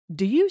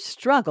Do you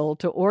struggle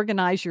to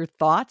organize your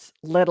thoughts,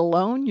 let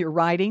alone your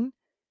writing?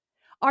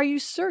 Are you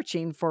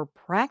searching for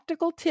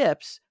practical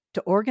tips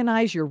to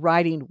organize your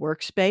writing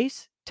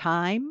workspace,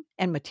 time,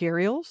 and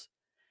materials?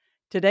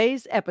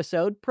 Today's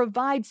episode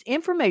provides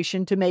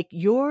information to make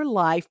your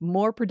life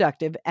more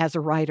productive as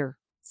a writer.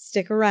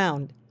 Stick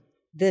around.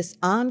 This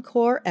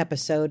encore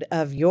episode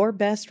of Your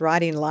Best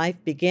Writing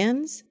Life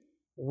begins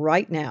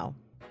right now.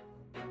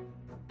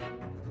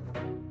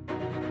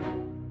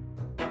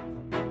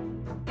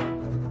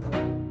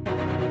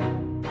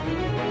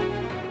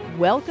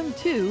 Welcome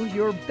to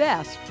Your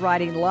Best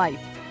Writing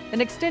Life,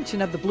 an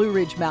extension of the Blue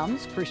Ridge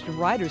Mountains Christian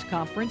Writers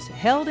Conference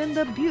held in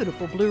the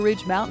beautiful Blue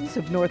Ridge Mountains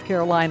of North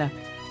Carolina.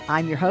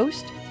 I'm your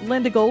host,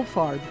 Linda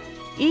Goldfarb.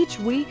 Each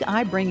week,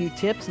 I bring you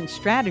tips and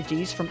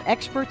strategies from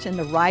experts in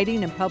the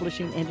writing and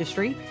publishing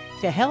industry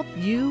to help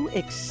you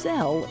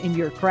excel in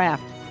your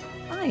craft.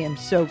 I am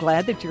so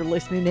glad that you're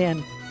listening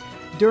in.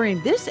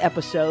 During this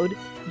episode,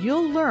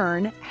 you'll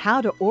learn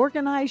how to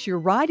organize your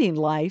writing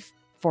life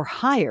for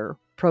higher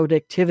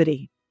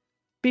productivity.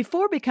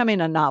 Before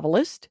becoming a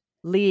novelist,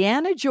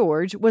 Liana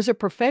George was a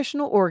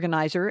professional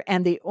organizer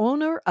and the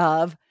owner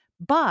of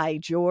By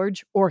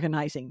George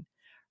Organizing.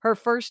 Her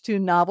first two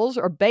novels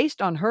are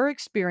based on her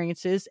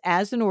experiences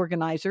as an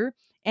organizer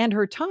and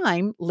her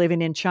time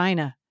living in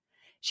China.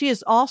 She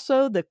is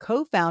also the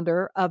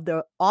co-founder of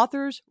the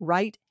Author's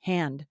Right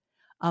Hand,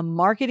 a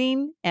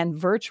marketing and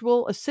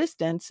virtual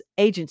assistance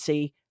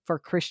agency for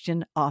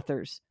Christian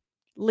authors.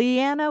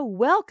 Liana,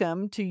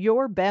 welcome to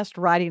Your Best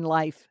Writing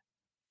Life.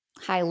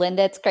 Hi,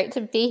 Linda. It's great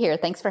to be here.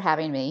 Thanks for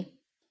having me.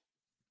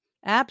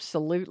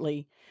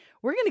 Absolutely.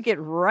 We're going to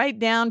get right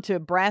down to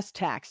brass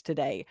tacks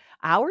today.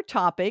 Our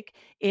topic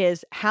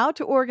is how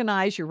to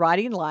organize your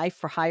writing life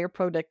for higher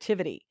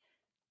productivity.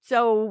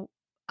 So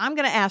I'm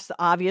going to ask the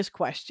obvious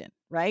question,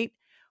 right?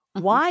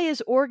 Mhm. Why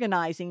is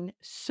organizing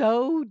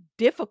so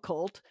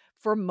difficult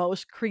for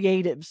most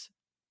creatives?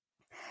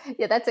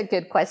 Yeah, that's a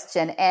good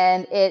question.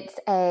 And it's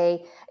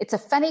a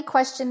funny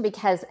question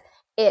because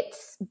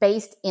it's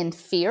based in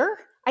fear.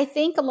 I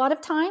think a lot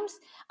of times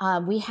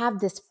we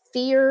have this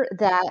fear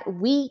that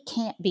we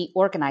can't be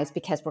organized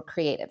because we're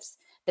creatives,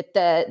 that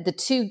the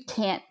two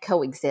can't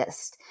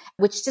coexist,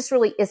 which just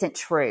really isn't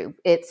true.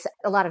 It's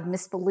a lot of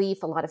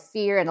misbelief, a lot of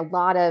fear, and a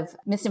lot of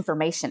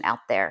misinformation out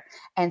there.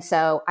 And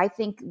so I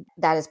think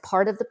that is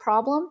part of the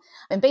problem.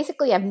 And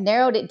basically, I've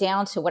narrowed it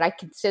down to what I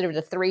consider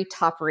the three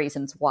top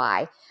reasons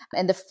why.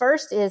 And the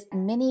first is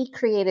many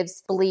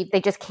creatives believe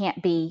they just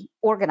can't be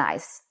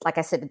organized. Like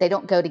I said, they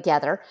don't go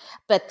together.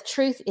 But the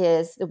truth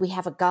is that we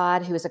have a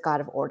God who is a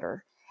God of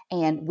order.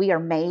 And we are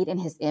made in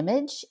his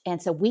image.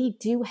 And so we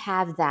do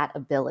have that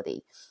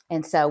ability.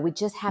 And so we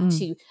just have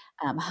to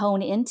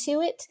hone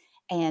into it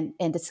and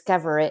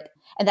discover it.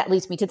 And that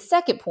leads me to the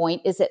second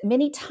point is that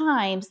many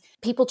times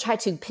people try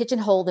to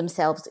pigeonhole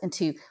themselves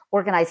into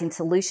organizing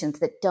solutions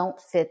that don't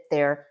fit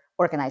their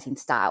organizing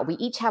style. We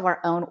each have our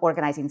own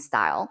organizing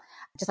style.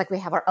 Just like we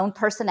have our own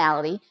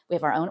personality, we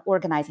have our own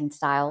organizing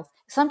styles.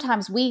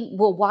 Sometimes we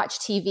will watch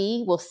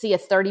TV, we'll see a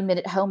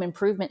 30-minute home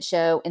improvement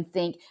show and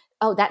think,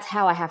 oh, that's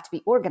how I have to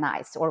be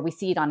organized. Or we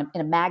see it in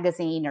a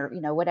magazine or,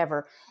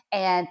 whatever,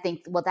 and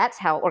think, well, that's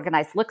how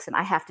organized looks and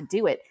I have to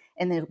do it.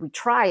 And then we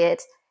try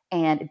it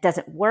and it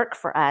doesn't work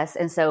for us.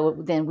 And so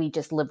then we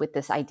just live with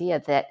this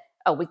idea that,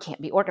 oh, we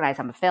can't be organized.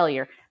 I'm a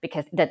failure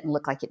because it doesn't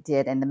look like it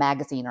did in the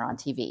magazine or on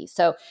TV.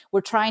 So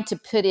we're trying to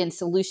put in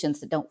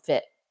solutions that don't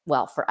fit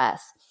well for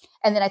us.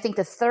 And then I think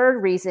the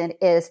third reason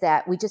is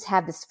that we just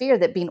have this fear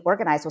that being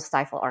organized will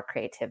stifle our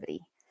creativity.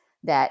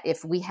 That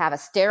if we have a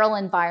sterile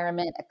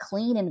environment, a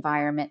clean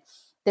environment,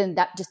 then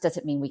that just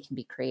doesn't mean we can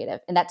be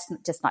creative. And that's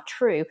just not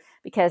true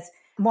because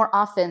more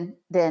often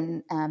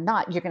than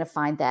not, you're going to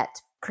find that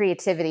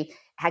creativity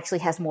actually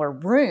has more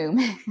room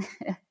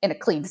in a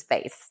clean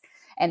space.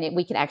 And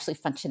we can actually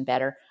function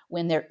better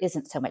when there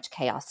isn't so much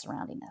chaos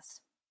surrounding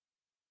us.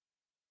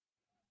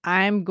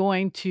 I'm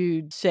going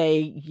to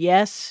say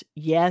yes,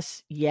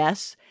 yes,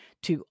 yes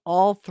to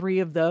all three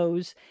of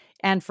those.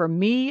 And for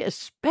me,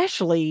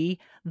 especially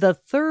the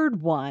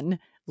third one,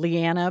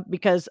 Liana,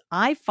 because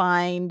I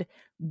find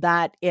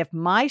that if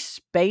my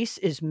space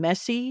is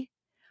messy,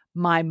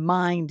 my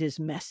mind is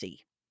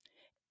messy.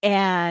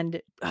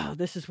 And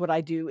this is what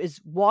I do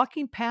is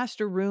walking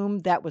past a room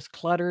that was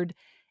cluttered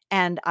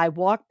and I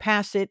walk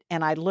past it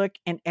and I look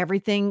and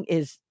everything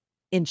is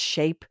in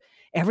shape.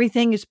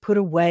 Everything is put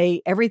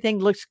away. Everything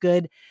looks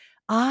good.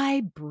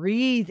 I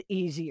breathe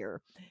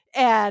easier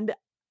and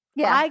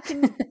I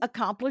can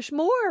accomplish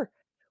more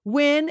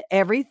when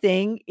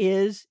everything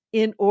is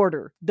in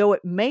order. Though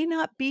it may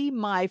not be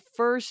my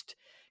first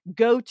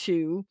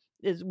go-to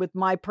is with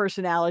my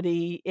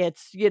personality.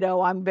 It's,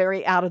 I'm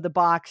very out of the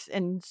box.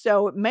 And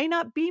so it may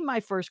not be my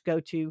first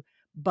go-to,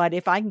 but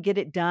if I can get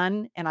it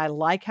done and I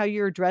like how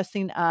you're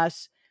addressing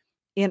us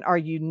in our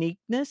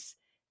uniqueness,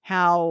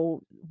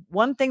 how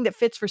one thing that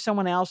fits for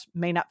someone else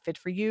may not fit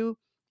for you.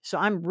 So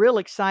I'm real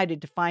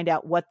excited to find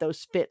out what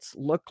those fits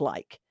look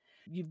like.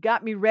 You've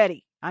got me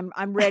ready. I'm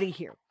ready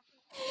here.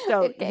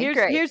 So Okay,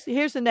 great.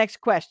 here's the next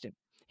question.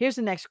 Here's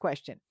the next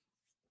question.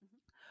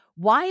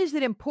 Why is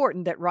it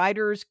important that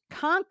writers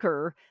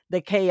conquer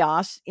the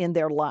chaos in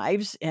their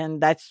lives? And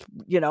that's,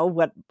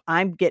 what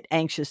I get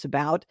anxious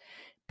about,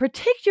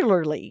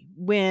 particularly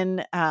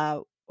when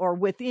or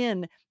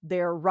within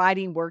their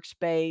writing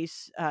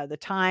workspace, the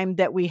time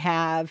that we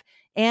have,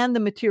 and the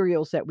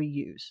materials that we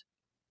use.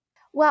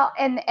 Well,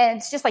 and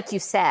it's just like you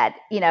said,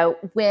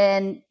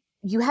 when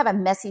you have a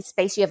messy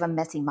space, you have a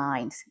messy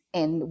mind,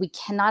 and we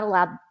cannot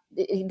allow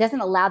it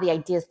doesn't allow the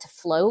ideas to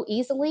flow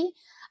easily,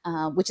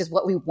 which is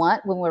what we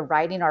want when we're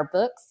writing our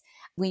books.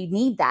 We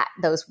need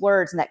those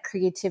words and that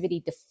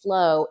creativity to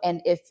flow,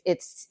 and if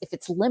it's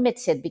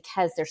limited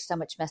because there's so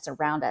much mess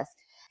around us.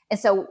 And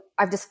so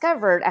I've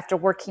discovered, after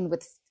working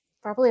with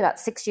probably about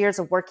 6 years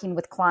of working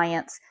with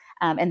clients,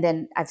 and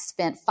then I've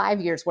spent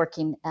 5 years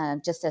working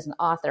just as an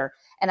author,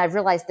 and I've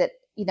realized that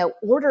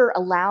order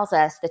allows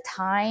us the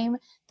time,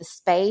 the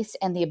space,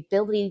 and the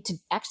ability to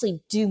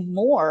actually do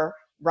more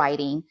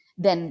writing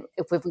than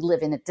if we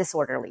live in a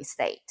disorderly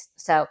state.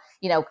 So,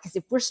 because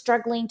if we're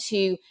struggling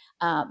to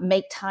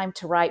make time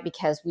to write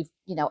because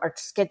our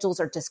schedules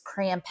are just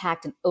cram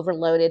packed and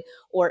overloaded,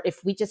 or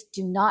if we just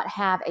do not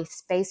have a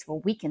space where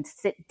we can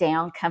sit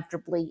down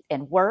comfortably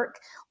and work,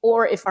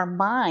 or if our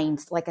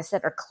minds, like I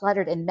said, are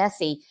cluttered and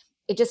messy,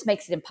 it just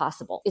makes it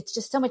impossible. It's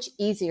just so much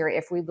easier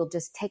if we will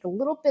just take a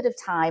little bit of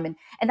time.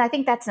 And I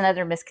think that's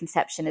another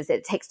misconception, is that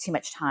it takes too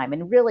much time.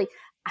 And really,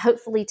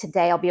 hopefully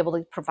today I'll be able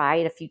to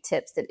provide a few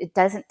tips that it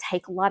doesn't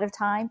take a lot of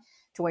time,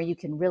 to where you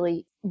can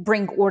really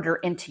bring order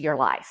into your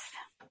life.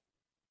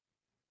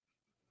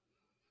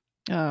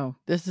 Oh,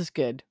 this is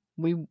good.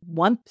 We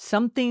want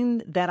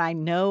something that I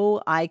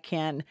know I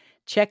can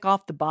check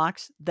off the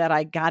box, that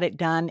I got it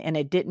done and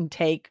it didn't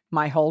take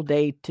my whole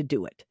day to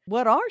do it.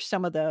 What are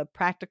some of the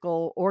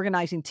practical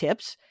organizing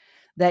tips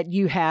that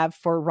you have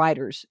for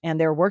writers and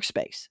their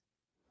workspace?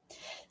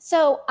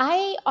 So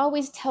I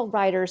always tell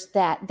writers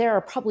that there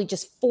are probably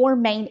just 4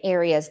 main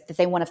areas that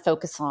they want to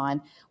focus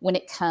on when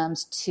it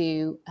comes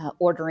to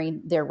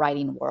ordering their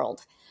writing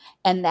world.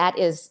 And that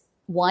is,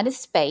 1 is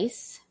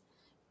space,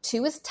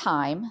 2 is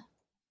time,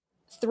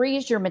 3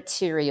 is your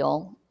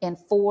material, and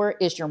 4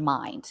 is your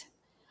mind.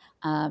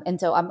 And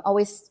so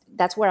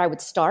that's where I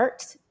would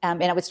start.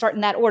 And I would start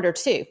in that order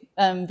too,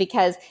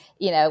 because,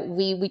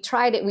 we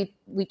tried it,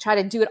 we try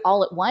to do it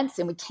all at once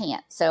and we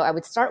can't. So I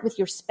would start with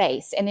your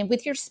space. And then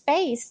with your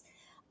space,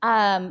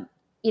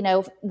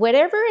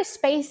 whatever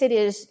space it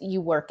is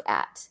you work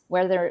at,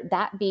 whether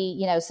that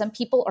be, some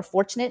people are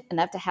fortunate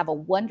enough to have a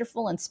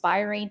wonderful,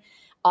 inspiring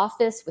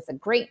office with a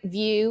great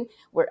view,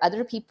 where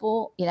other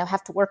people,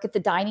 have to work at the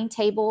dining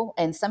table.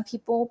 And some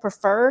people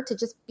prefer to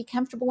just be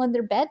comfortable in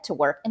their bed to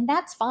work. And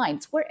that's fine.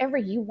 It's wherever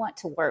you want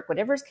to work,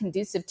 whatever is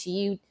conducive to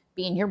you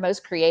being your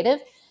most creative,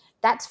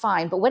 that's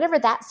fine. But whatever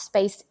that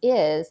space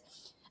is,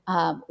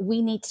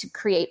 we need to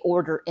create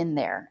order in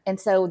there. And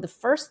so the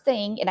first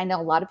thing, and I know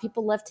a lot of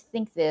people love to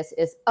think this,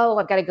 is, oh,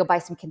 I've got to go buy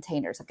some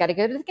containers. I've got to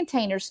go to the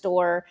container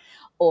store,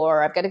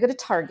 or I've got to go to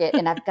Target,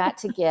 and I've got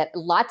to get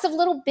lots of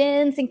little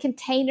bins and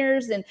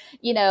containers and,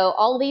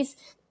 all these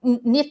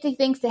nifty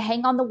things to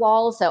hang on the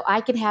wall so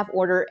I can have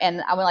order.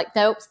 And I'm like,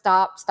 nope,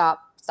 stop.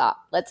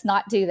 Let's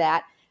not do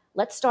that.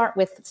 Let's start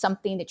with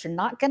something that you're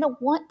not going to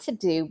want to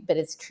do, but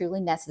it's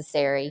truly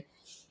necessary.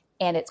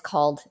 And it's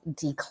called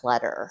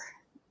declutter.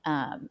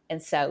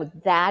 And so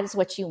that is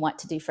what you want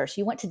to do first.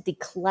 You want to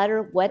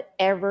declutter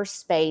whatever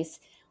space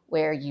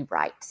where you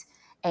write.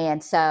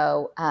 And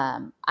so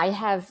I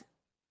have,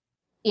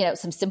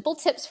 some simple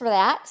tips for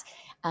that.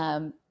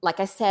 Like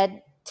I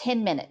said,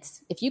 10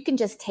 minutes. If you can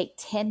just take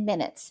 10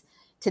 minutes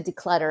to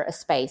declutter a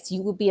space,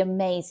 you will be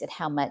amazed at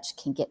how much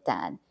can get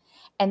done.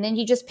 And then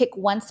you just pick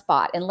one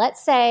spot. And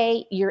let's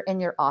say you're in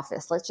your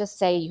office. Let's just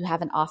say you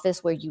have an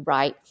office where you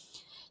write.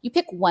 You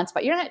pick one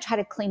spot. You're not going to try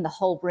to clean the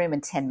whole room in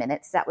 10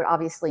 minutes. That would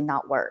obviously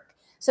not work.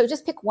 So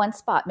just pick one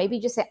spot. Maybe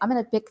just say, I'm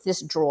going to pick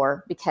this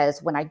drawer,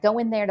 because when I go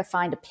in there to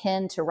find a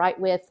pen to write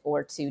with,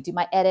 or to do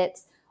my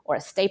edits, or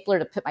a stapler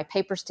to put my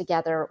papers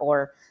together,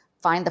 or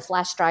find the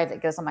flash drive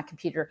that goes on my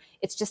computer,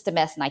 it's just a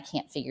mess and I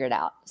can't figure it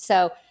out.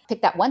 So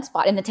pick that one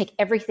spot and then take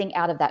everything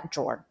out of that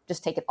drawer.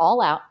 Just take it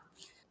all out.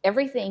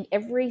 Everything,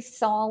 every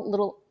small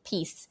little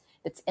piece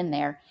that's in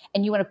there.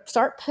 And you want to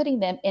start putting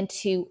them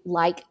into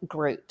like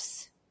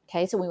groups.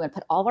 Okay, so we want to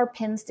put all of our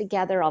pens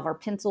together, all of our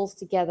pencils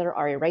together,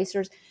 our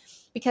erasers,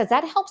 because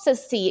that helps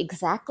us see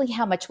exactly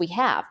how much we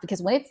have.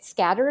 Because when it's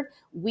scattered,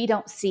 we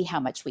don't see how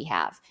much we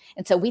have.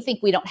 And so we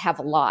think we don't have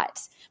a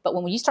lot. But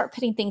when you start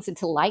putting things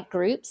into like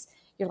groups,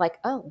 you're like,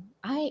 oh,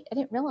 I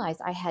didn't realize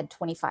I had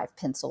 25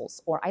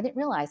 pencils, or I didn't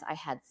realize I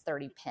had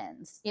 30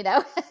 pens,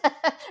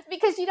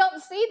 because you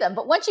don't see them.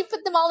 But once you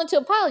put them all into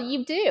a pile,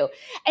 you do.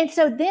 And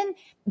so then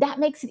that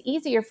makes it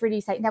easier for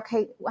you to say,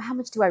 okay, well, how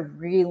much do I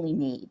really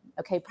need?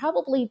 Okay,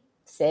 probably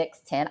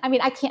 6, 10. I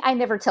mean, I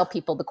never tell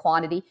people the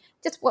quantity,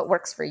 just what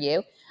works for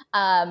you.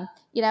 And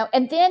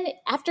then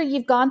after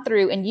you've gone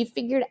through and you've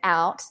figured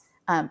out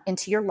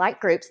into your like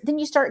groups, then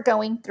you start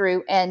going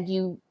through and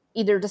you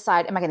either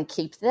decide, am I going to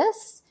keep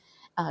this?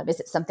 Is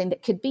it something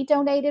that could be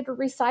donated or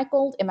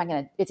recycled?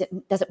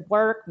 Does it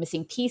work?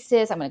 Missing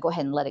pieces? I'm going to go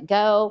ahead and let it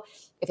go.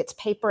 If it's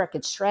paper, I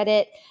could shred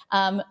it.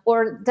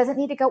 Or does it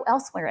need to go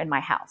elsewhere in my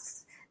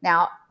house?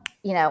 Now,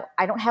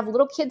 I don't have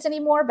little kids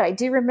anymore, but I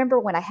do remember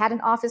when I had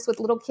an office with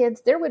little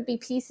kids, there would be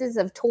pieces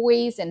of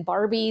toys and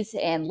Barbies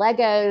and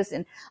Legos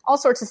and all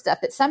sorts of stuff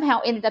that somehow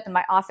ended up in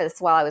my office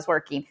while I was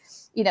working,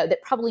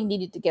 that probably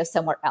needed to go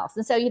somewhere else.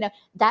 And so,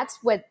 that's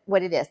what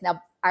it is.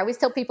 Now, I always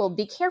tell people,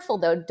 be careful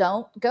though.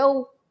 Don't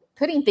go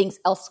putting things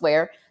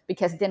elsewhere,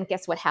 because then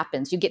guess what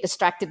happens? You get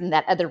distracted in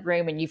that other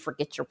room and you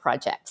forget your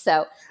project.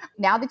 So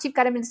now that you've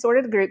got them in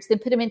sorted groups, then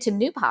put them into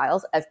new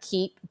piles of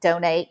keep,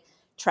 donate,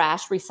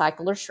 trash,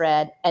 recycle, or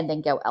shred, and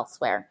then go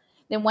elsewhere.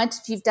 Then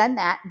once you've done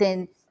that,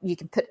 then you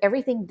can put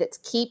everything that's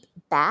keep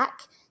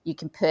back. You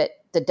can put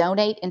the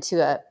donate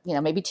into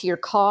maybe to your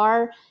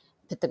car,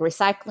 put the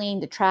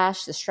recycling, the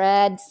trash, the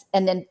shreds,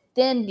 and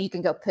then you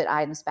can go put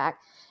items back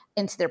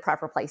into their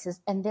proper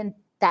places. And then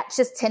that's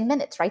just 10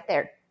 minutes right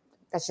there.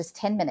 That's just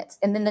 10 minutes.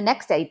 And then the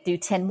next day, do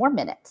 10 more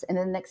minutes. And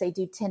then the next day,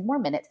 do 10 more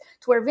minutes,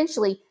 to where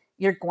eventually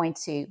you're going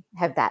to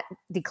have that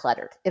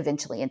decluttered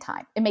eventually in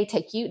time. It may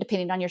take you,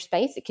 depending on your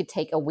space, it could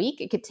take a week,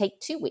 it could take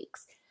 2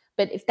 weeks.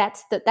 But if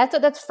that's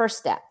first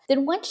step.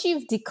 Then once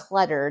you've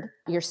decluttered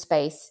your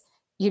space,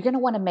 you're going to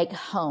want to make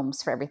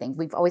homes for everything.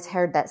 We've always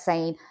heard that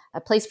saying,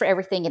 a place for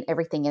everything and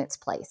everything in its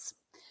place.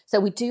 So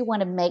we do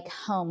want to make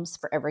homes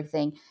for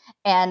everything.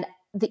 And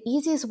the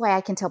easiest way I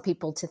can tell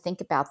people to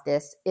think about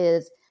this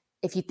is,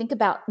 if you think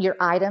about your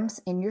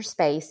items in your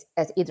space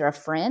as either a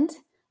friend,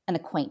 an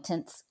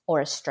acquaintance, or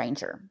a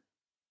stranger.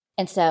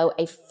 And so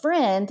a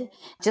friend,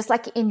 just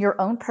like in your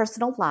own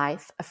personal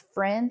life, a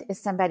friend is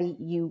somebody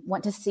you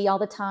want to see all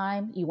the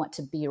time. You want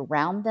to be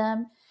around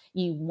them.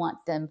 You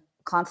want them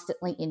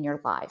constantly in your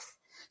life.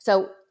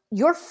 So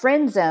your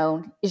friend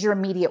zone is your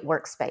immediate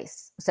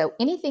workspace. So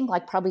anything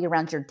like probably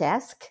around your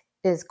desk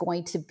is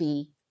going to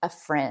be a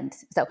friend.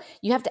 So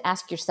you have to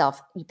ask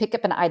yourself, you pick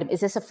up an item, is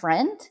this a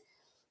friend?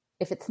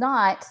 If it's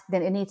not,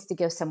 then it needs to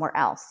go somewhere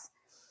else.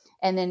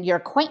 And then your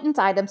acquaintance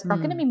items are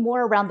going to be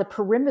more around the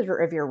perimeter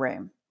of your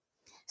room.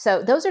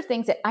 So those are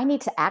things that I need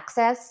to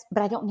access,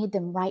 but I don't need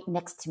them right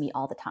next to me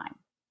all the time.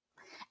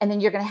 And then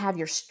you're going to have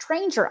your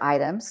stranger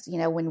items.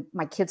 When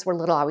my kids were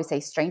little, I always say,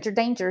 stranger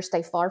danger,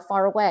 stay far,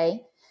 far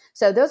away.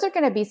 So those are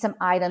going to be some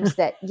items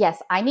that,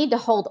 yes, I need to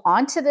hold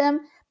on to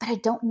them, but I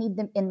don't need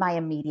them in my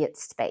immediate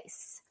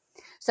space.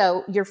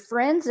 So your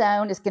friend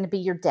zone is going to be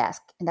your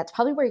desk, and that's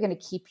probably where you're going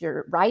to keep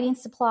your writing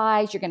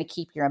supplies. You're going to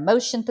keep your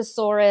emotion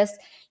thesaurus.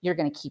 You're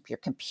going to keep your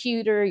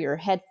computer, your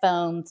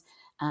headphones,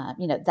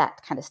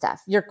 that kind of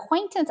stuff. Your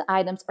acquaintance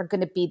items are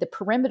going to be the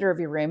perimeter of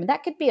your room, and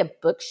that could be a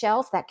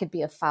bookshelf, that could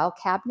be a file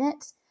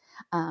cabinet,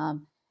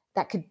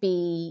 that could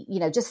be,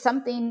 just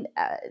something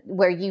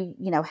where you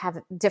have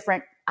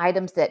different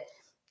items that,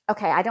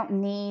 okay, I don't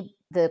need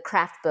the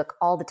craft book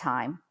all the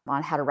time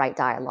on how to write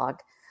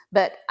dialogue,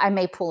 but I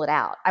may pull it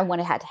out. I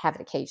want to have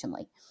it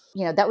occasionally.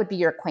 That would be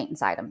your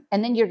acquaintance item.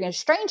 And then your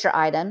stranger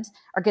items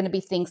are going to be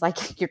things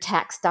like your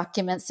tax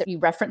documents that you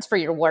reference for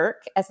your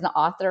work as an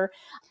author.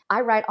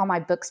 I write all my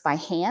books by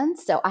hand,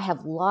 so I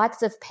have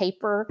lots of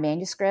paper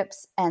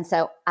manuscripts. And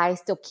so I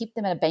still keep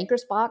them in a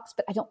banker's box,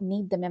 but I don't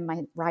need them in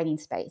my writing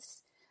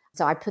space.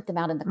 So I put them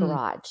out in the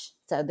garage.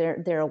 So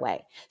they're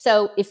away.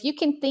 So if you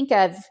can think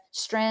of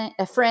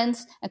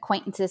friends,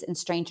 acquaintances, and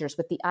strangers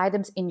with the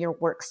items in your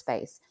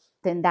workspace,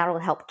 then that will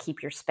help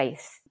keep your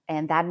space.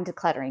 And that and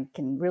decluttering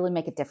can really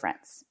make a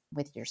difference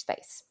with your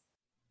space.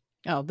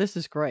 Oh, this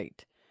is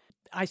great.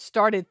 I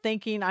started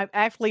thinking,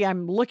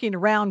 I'm looking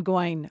around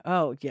going,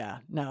 oh, yeah,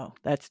 no,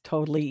 that's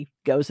totally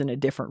goes in a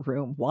different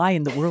room. Why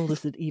in the world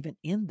is it even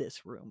in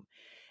this room?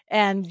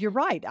 And you're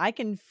right. I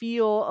can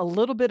feel a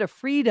little bit of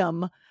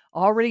freedom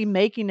already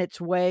making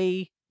its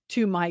way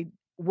to my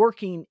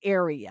working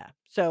area.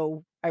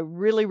 So I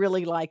really,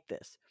 really like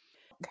this.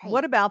 Great.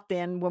 What about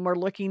then when we're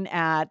looking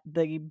at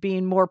the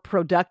being more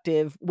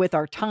productive with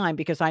our time?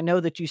 Because I know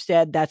that you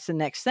said that's the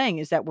next thing,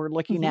 is that we're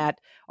looking at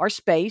our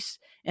space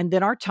and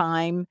then our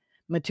time,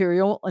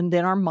 material, and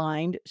then our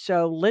mind.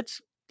 So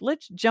let's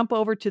jump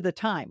over to the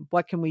time.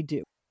 What can we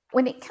do?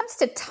 When it comes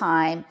to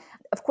time,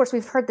 of course,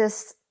 we've heard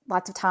this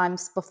lots of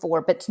times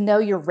before, but to know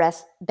your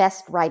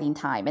best writing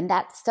time. And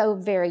that's so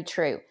very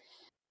true.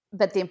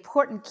 But the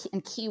important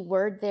and key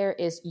word there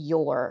is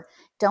your.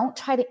 Don't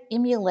try to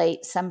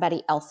emulate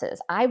somebody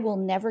else's. I will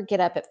never get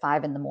up at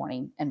 5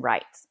 a.m. and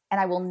write. And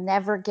I will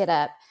never get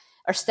up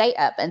or stay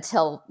up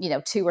until,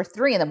 2 or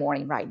 3 a.m.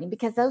 writing,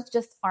 because those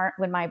just aren't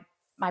when my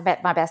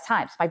best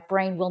times. My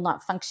brain will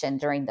not function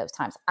during those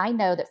times. I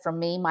know that for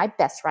me, my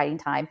best writing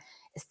time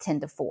is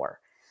 10 to 4.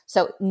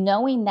 So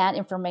knowing that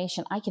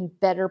information, I can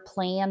better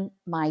plan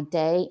my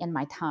day and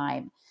my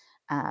time,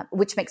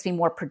 which makes me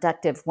more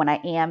productive when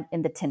I am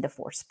in the 10 to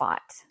 4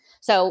 spot.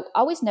 So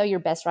always know your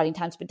best writing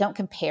times, but don't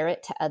compare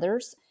it to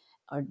others,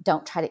 or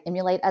don't try to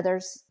emulate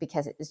others,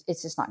 because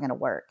it's just not going to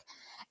work.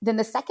 Then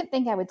the second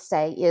thing I would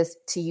say is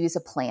to use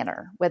a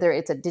planner, whether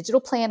it's a digital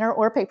planner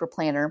or a paper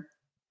planner.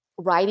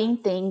 Writing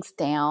things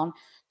down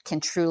can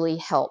truly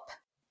help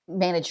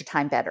manage your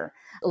time better.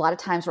 A lot of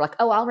times we're like,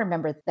 oh, I'll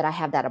remember that I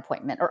have that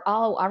appointment, or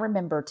oh, I'll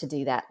remember to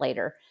do that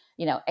later,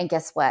 and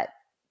guess what?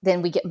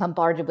 Then we get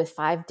bombarded with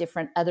 5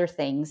 different other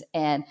things,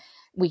 and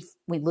we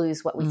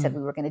lose what we said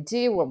we were going to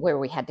do or where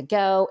we had to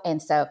go.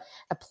 And so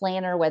a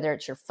planner, whether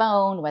it's your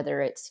phone,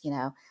 whether it's,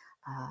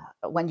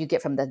 one you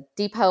get from the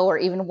depot, or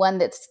even one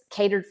that's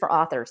catered for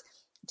authors,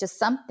 just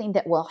something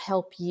that will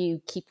help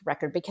you keep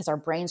record, because our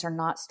brains are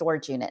not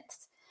storage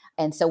units.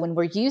 And so when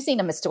we're using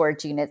them as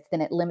storage units,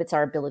 then it limits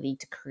our ability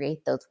to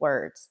create those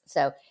words.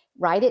 So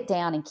write it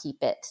down and keep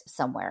it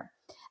somewhere.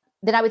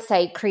 Then I would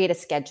say create a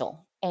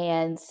schedule.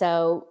 And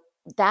so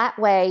that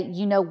way,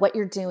 you know what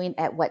you're doing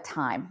at what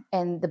time.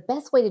 And the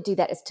best way to do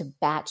that is to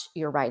batch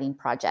your writing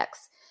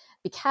projects,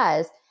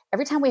 because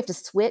every time we have to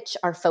switch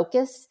our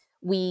focus,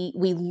 we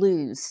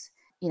lose.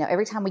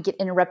 Every time we get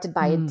interrupted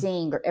by a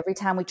ding, or every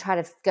time we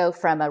try to go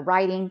from a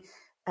writing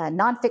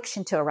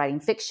nonfiction to a writing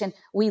fiction,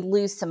 we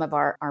lose some of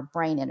our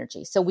brain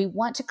energy. So we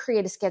want to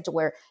create a schedule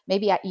where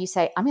maybe you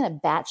say, I'm going to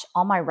batch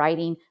all my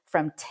writing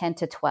from 10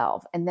 to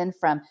 12. And then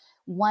from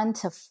 1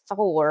 to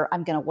 4,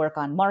 I'm going to work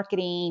on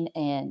marketing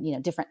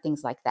and, different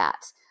things like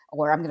that.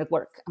 Or I'm going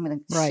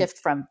to shift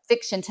from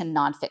fiction to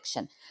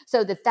nonfiction.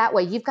 So that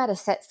way you've got a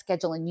set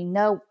schedule and you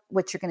know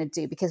what you're going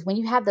to do. Because when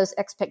you have those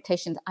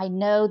expectations, I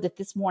know that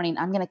this morning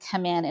I'm going to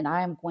come in and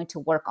I am going to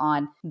work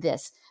on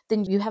this.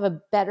 Then you have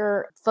a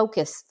better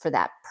focus for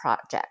that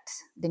project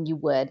than you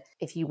would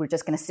if you were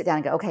just going to sit down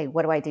and go, okay,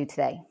 what do I do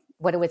today?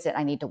 What is it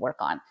I need to work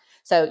on?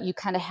 So you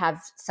kind of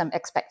have some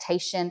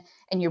expectation,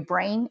 and your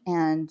brain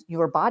and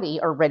your body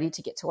are ready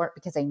to get to work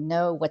because they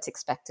know what's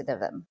expected of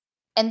them.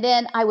 And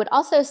then I would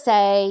also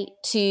say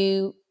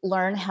to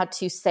learn how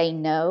to say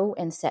no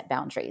and set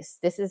boundaries.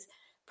 This is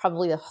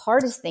probably the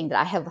hardest thing that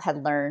I have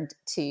had learned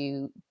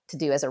to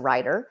do as a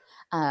writer.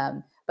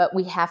 But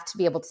we have to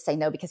be able to say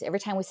no, because every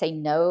time we say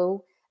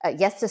no,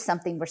 yes to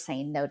something, we're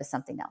saying no to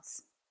something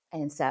else.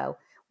 And so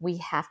we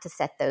have to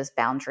set those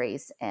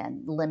boundaries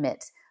and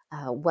limit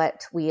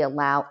what we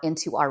allow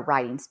into our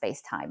writing space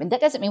time. And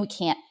that doesn't mean we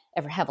can't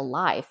ever have a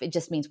life. It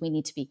just means we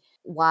need to be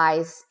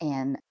wise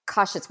and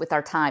cautious with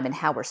our time and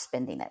how we're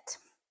spending it.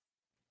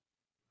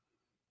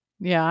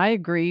 Yeah, I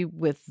agree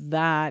with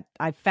that.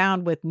 I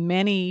found with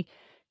many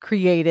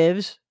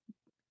creatives,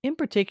 in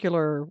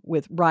particular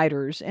with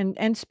writers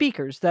and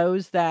speakers,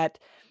 those that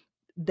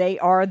they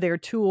are their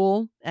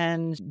tool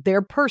and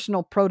their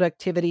personal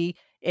productivity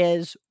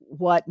is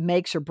what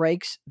makes or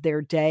breaks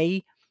their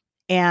day.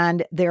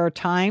 And there are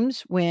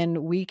times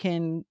when we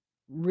can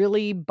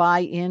really buy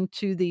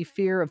into the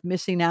fear of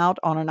missing out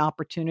on an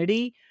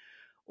opportunity,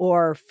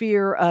 or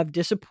fear of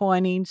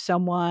disappointing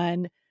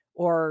someone,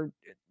 or,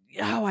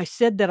 oh, I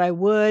said that I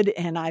would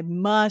and I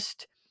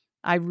must.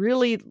 I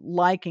really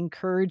like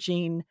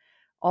encouraging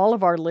all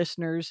of our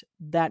listeners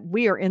that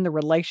we are in the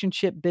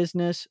relationship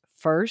business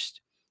first,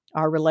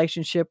 our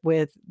relationship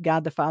with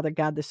God the Father,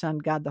 God the Son,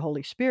 God the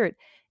Holy Spirit,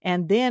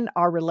 and then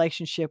our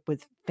relationship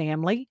with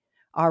family,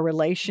 our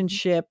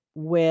relationship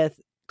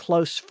with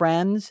close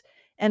friends.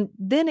 And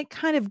then it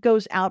kind of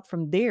goes out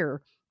from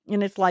there.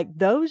 And it's like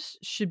those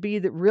should be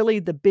really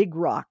the big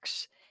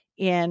rocks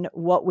in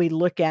what we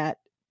look at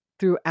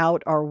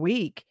throughout our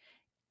week,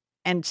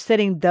 and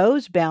setting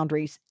those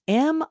boundaries.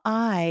 Am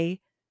I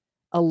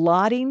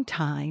allotting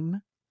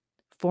time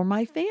for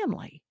my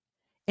family?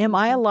 Am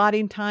I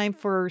allotting time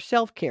for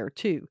self-care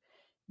too?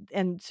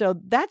 And so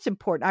that's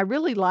important. I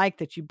really like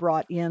that you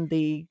brought in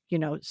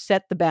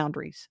set the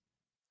boundaries.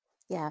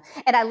 Yeah.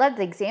 And I love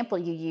the example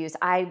you use.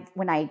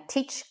 When I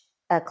teach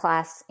a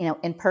class,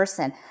 in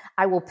person,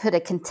 I will put a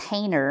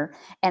container,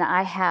 and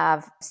I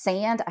have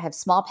sand, I have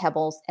small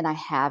pebbles, and I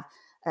have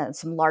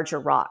some larger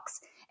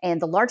rocks.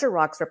 And the larger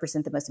rocks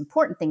represent the most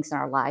important things in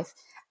our life.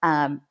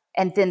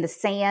 And then the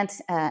sand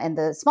and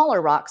the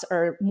smaller rocks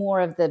are more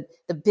of the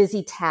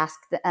busy task,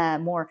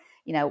 more,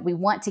 we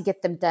want to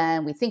get them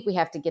done. We think we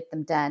have to get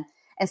them done.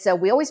 And so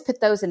we always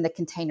put those in the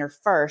container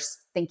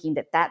first, thinking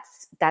that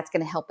that's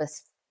going to help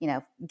us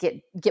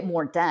get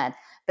more done.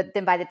 But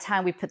then by the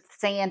time we put the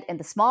sand and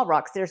the small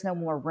rocks, there's no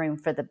more room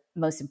for the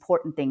most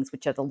important things,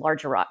 which are the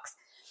larger rocks.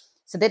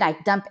 So then I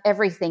dump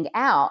everything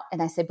out and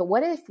I say, but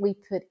what if we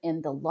put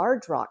in the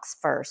large rocks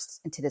first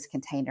into this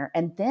container,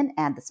 and then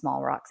add the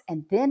small rocks,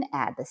 and then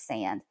add the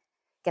sand?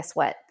 Guess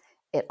what?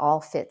 It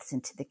all fits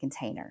into the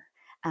container.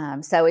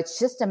 So it's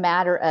just a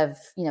matter of,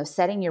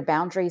 setting your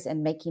boundaries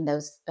and making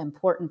those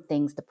important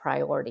things the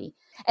priority.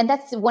 And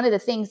that's one of the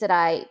things that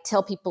I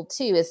tell people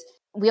too, is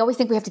we always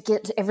think we have to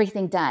get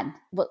everything done.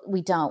 Well,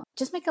 we don't.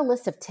 Just make a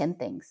list of 10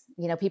 things.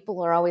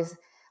 People are always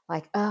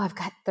like, oh, I've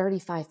got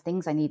 35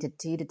 things I need to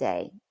do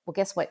today. Well,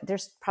 guess what?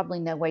 There's probably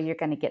no way you're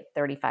going to get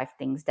 35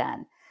 things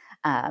done.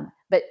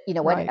 But you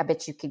know what? Right. I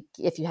bet you could,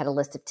 if you had a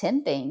list of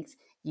 10 things,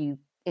 you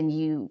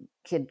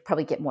could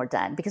probably get more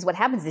done. Because what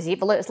happens is you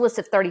have a list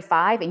of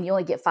 35 and you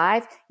only get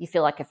 5, you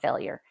feel like a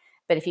failure.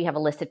 But if you have a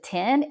list of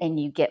 10 and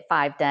you get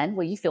 5 done,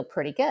 well, you feel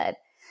pretty good.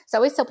 So I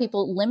always tell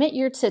people, limit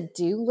your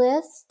to-do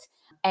list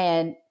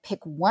and pick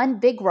one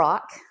big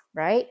rock,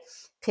 right?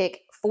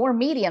 Pick 4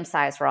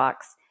 medium-sized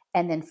rocks,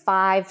 and then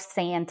 5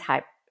 sand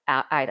type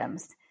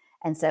items.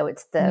 And so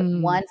it's the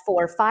Mm.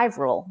 1-4-5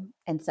 rule.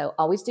 And so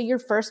always do your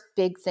first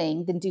big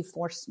thing, then do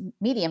 4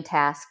 medium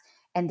tasks,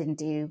 and then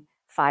do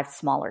 5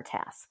 smaller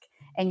tasks.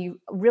 And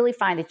you really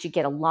find that you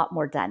get a lot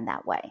more done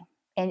that way.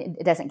 And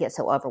it doesn't get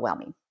so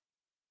overwhelming.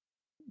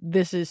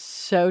 This is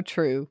so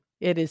true.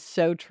 It is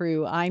so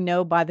true. I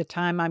know by the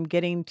time I'm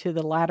getting to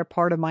the latter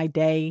part of my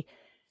day,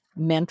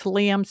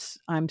 mentally I'm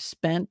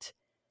spent,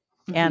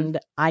 Mm-hmm. and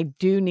I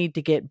do need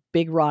to get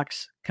big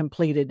rocks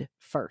completed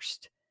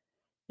first.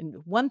 And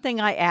one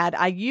thing I add,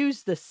 I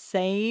use the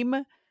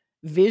same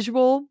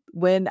visual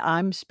when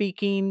I'm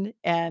speaking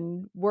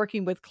and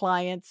working with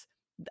clients.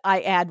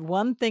 I add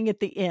one thing at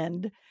the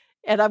end,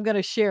 and I'm going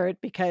to share it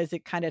because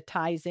it kind of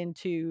ties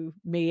into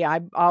me. I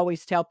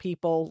always tell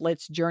people,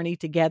 let's journey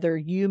together,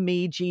 you,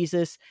 me,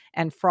 Jesus,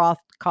 and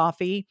frothed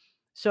coffee.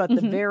 So at the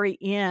Mm-hmm. very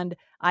end,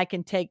 I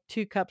can take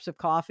 2 cups of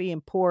coffee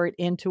and pour it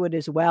into it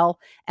as well,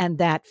 and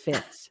that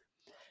fits.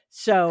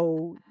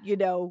 So,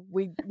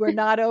 we're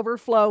not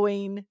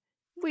overflowing.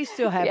 We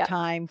still have Yeah.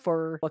 time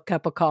for a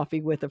cup of coffee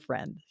with a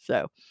friend.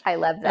 So I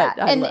love I,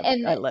 that. I And love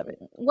it. I love it.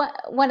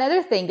 one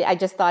other thing that I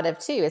just thought of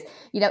too is,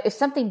 if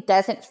something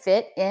doesn't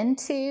fit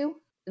into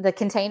the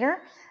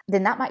container,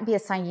 then that might be a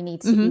sign you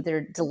need to Hmm.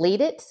 either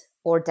delete it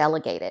or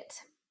delegate it.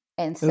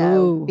 And so,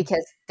 Ooh,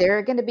 because there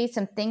are going to be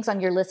some things on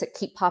your list that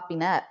keep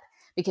popping up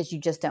because you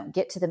just don't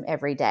get to them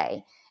every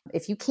day.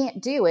 If you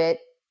can't do it,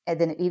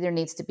 then it either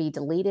needs to be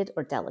deleted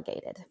or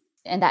delegated.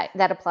 And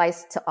that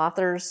applies to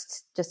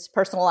authors, just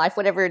personal life,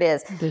 whatever it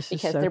is, this is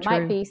because so there might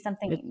true. be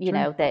something, It's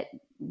true. that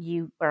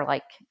you are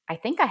like, I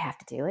think I have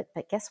to do it,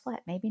 but guess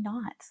what? Maybe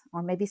not.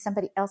 Or maybe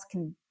somebody else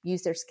can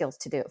use their skills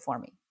to do it for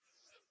me.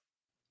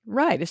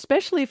 Right.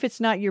 Especially if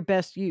it's not your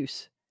best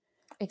use.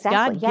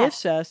 Exactly. God Yes.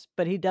 gifts us,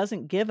 but he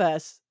doesn't give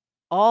us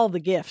all the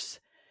gifts.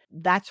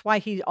 That's why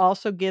he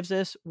also gives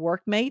us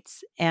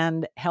workmates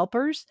and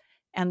helpers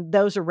and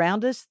those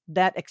around us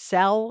that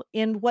excel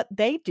in what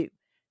they do.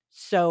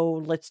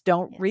 So let's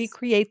don't Yes.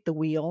 recreate the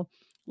wheel.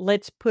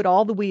 Let's put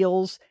all the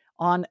wheels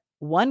on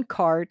one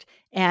cart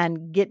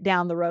and get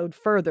down the road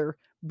further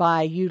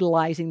by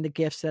utilizing the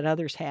gifts that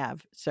others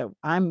have. So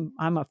I'm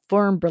a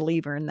firm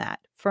believer in that.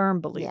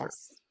 Firm believer.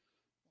 Yes.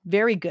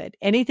 Very good.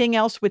 Anything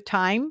else with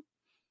time?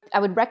 I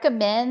would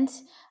recommend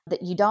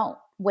that you don't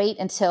wait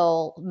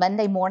until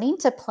Monday morning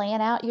to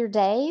plan out your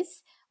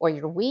days or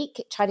your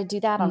week. Try to do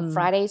that on Mm,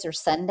 Fridays or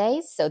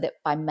Sundays so that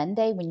by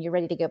Monday, when you're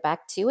ready to go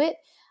back to it,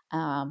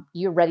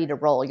 you're ready to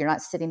roll. You're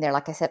not sitting there,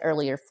 like I said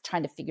earlier,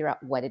 trying to figure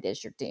out what it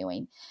is you're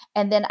doing.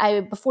 And then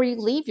before you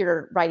leave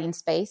your writing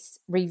space,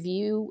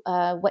 review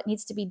what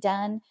needs to be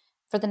done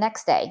for the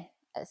next day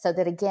so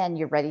that, again,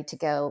 you're ready to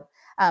go.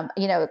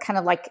 Kind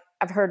of like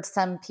I've heard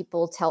some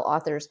people tell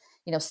authors,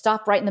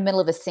 stop right in the middle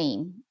of a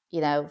scene,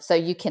 so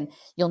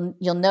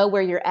you'll know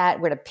where you're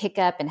at, where to pick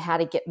up and how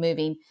to get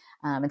moving,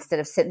 instead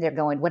of sitting there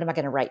going, what am I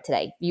going to write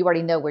today? You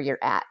already know where you're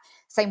at.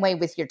 Same way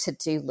with your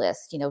to-do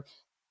list,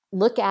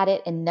 look at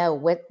it and know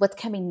what's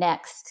coming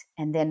next.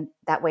 And then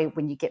that way,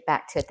 when you get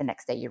back to it the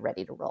next day, you're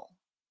ready to roll.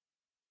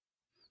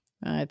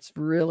 it's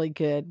really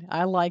good.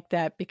 I like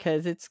that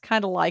because it's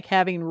kind of like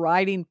having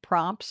writing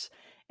prompts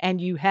and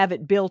you have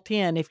it built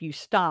in if you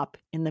stop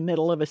in the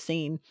middle of a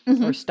scene or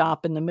Mm-hmm.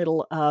 stop in the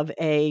middle of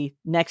a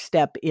next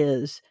step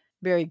is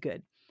very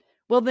good.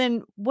 Well,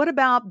 then what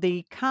about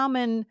the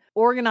common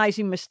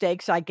organizing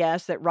mistakes, I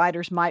guess, that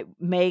writers might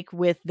make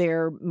with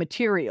their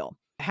material?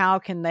 How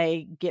can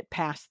they get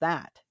past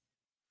that?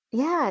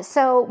 Yeah.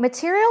 So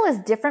material is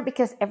different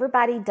because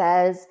everybody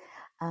does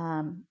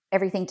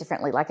everything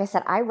differently. Like I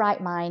said, I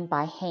write mine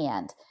by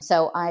hand.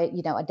 So I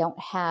don't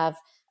have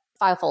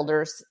file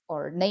folders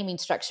or naming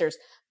structures.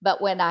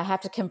 But when I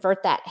have to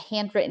convert that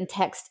handwritten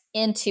text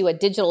into a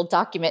digital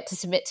document to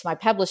submit to my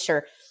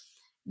publisher,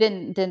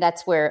 then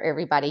that's where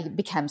everybody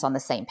becomes on the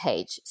same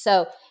page.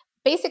 So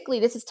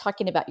basically, this is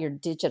talking about your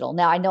digital.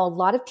 Now, I know a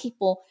lot of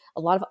people,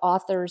 a lot of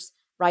authors,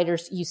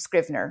 writers use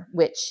Scrivener,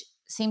 which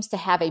seems to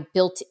have a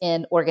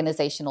built-in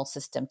organizational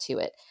system to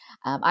it.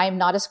 I am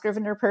not a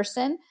Scrivener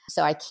person,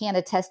 so I can't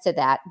attest to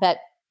that. But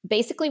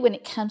basically, when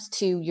it comes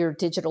to your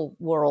digital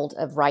world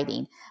of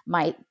writing,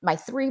 my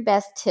 3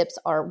 best tips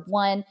are: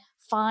 one,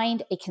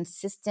 find a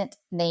consistent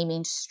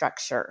naming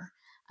structure.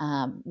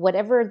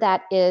 Whatever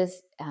that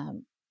is,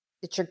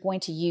 that you're going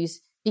to use,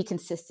 be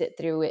consistent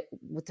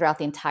throughout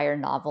the entire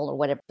novel or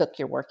whatever book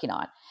you're working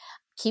on.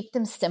 Keep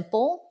them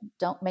simple.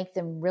 Don't make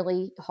them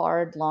really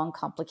hard, long,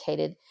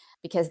 complicated,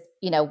 because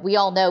we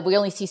all know we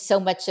only see so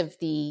much of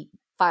the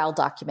file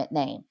document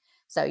name.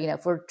 So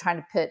if we're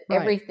trying to put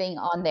Right. everything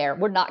on there,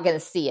 we're not going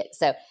to see it.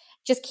 So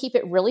just keep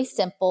it really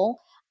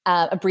simple.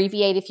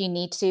 Abbreviate if you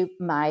need to.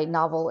 My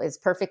novel is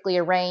perfectly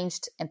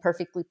arranged and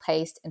perfectly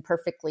paced and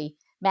perfectly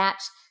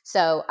matched.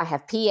 So I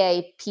have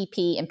PA,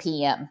 PP, and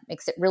PM.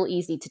 Makes it real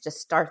easy to just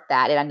start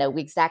that. And I know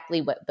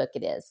exactly what book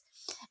it is.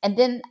 And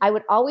then I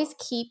would always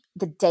keep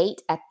the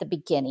date at the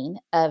beginning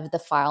of the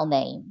file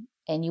name.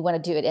 And you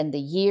want to do it in the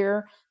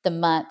year, the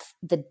month,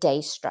 the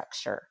day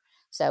structure.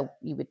 So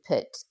you would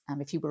put,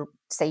 if you were,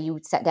 say you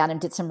sat down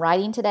and did some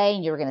writing today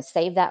and you were going to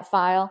save that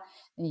file,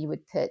 and you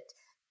would put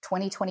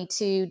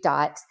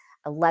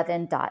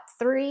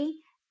 2022.11.3,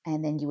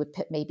 and then you would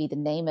put maybe the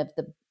name of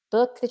the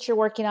book that you're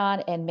working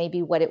on and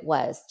maybe what it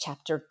was,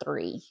 chapter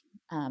 3.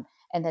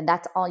 And then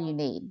that's all you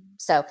need.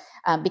 So,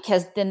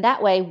 because then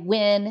that way,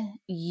 when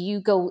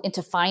you go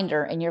into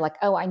Finder and you're like,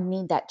 oh, I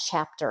need that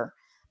chapter,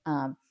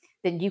 then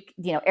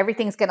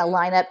everything's going to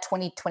line up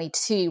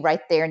 2022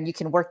 right there, and you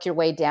can work your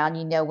way down.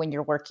 When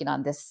you're working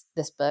on this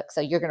book, so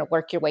you're going to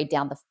work your way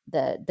down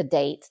the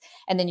dates,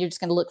 and then you're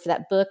just going to look for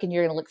that book, and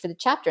you're going to look for the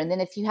chapter. And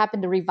then if you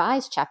happen to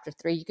revise chapter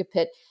 3, you could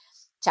put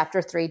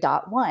chapter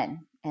 3.1.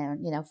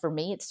 And, for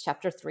me, it's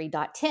chapter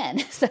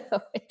 3.10. So,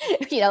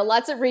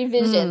 lots of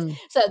revisions.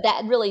 So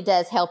that really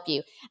does help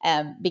you,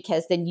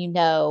 because then you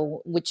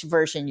know which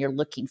version you're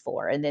looking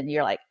for. And then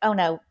you're like, oh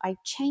no, I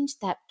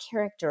changed that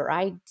character.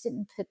 I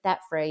didn't put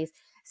that phrase.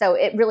 So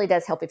it really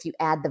does help if you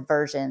add the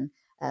version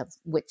of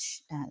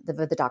which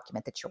the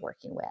document that you're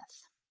working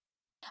with.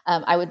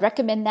 I would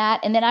recommend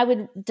that. And then I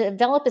would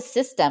develop a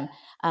system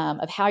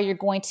of how you're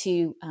going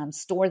to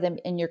store them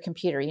in your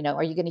computer.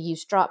 Are you going to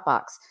use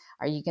Dropbox?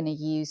 Are you going to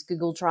use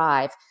Google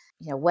Drive?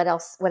 What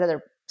else? What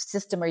other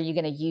system are you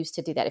going to use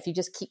to do that? If you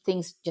just keep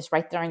things just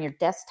right there on your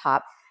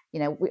desktop,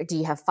 do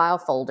you have file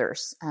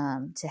folders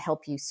to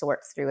help you sort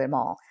through them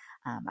all?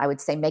 I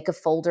would say make a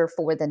folder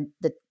for the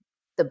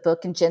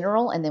book in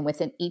general, and then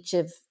within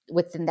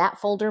that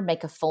folder,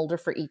 make a folder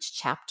for each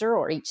chapter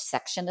or each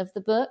section of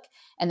the book,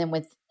 and then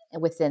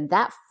within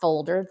that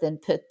folder, then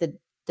put the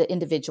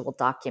individual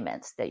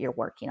documents that you're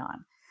working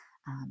on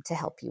to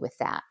help you with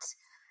that.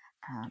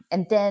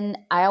 And then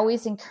I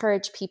always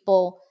encourage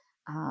people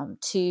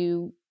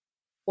to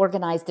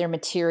organize their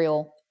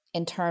material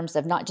in terms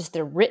of not just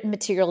their written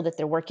material that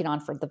they're working on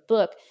for the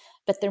book,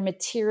 but their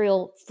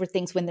material for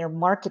things when they're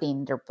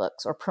marketing their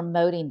books or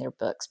promoting their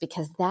books,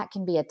 because that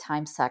can be a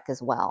time suck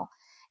as well.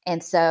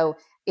 And so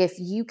if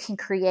you can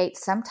create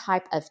some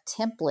type of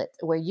template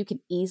where you can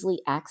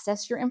easily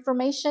access your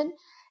information,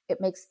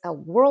 it makes a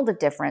world of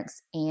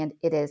difference. And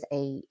it is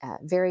a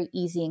very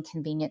easy and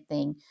convenient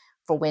thing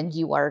for when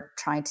you are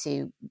trying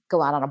to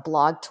go out on a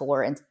blog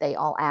tour and they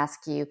all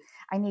ask you,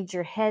 I need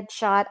your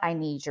headshot, I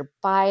need your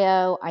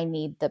bio, I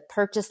need the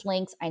purchase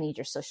links, I need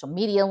your social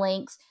media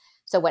links.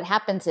 So what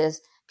happens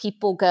is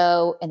people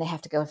go and they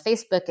have to go to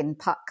Facebook and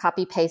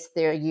copy paste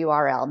their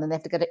URL. And then they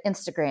have to go to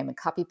Instagram and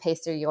copy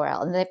paste their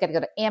URL. And then they've got to go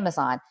to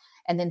Amazon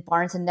and then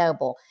Barnes and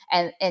Noble.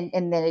 And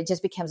then it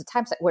just becomes a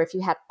time suck where if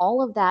you had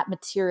all of that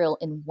material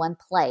in one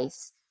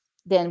place,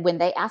 then when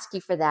they ask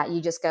you for that,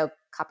 you just go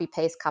copy,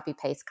 paste, copy,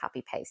 paste,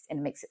 copy, paste, and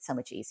it makes it so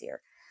much easier.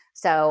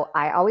 So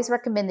I always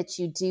recommend that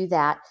you do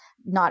that,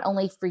 not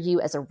only for you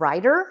as a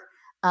writer,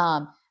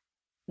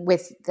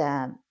 with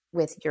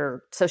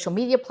your social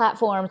media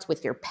platforms,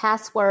 with your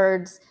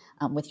passwords,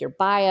 with your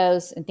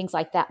bios and things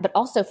like that, but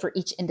also for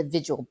each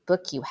individual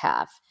book you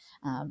have.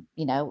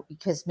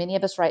 Because many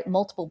of us write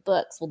multiple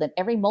books. Well, then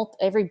every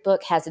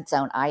book has its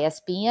own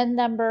ISBN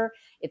number.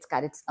 It's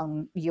got its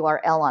own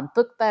URL on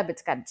BookBub.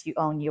 It's got its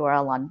own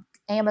URL on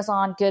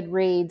Amazon,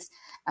 Goodreads,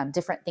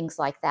 different things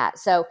like that.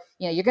 So,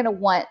 you're going to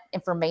want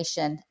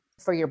information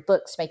for your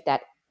books to make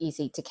that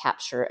easy to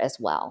capture as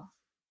well.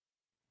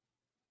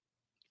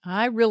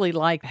 I really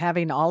like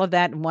having all of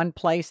that in one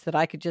place that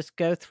I could just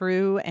go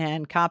through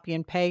and copy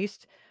and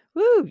paste.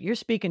 Woo, you're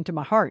speaking to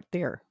my heart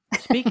there.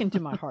 Speaking to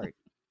my heart.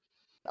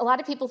 A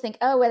lot of people think,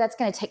 oh, well, that's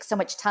going to take so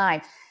much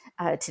time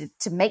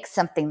to make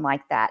something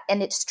like that.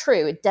 And it's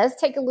true. It does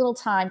take a little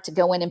time to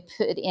go in and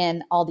put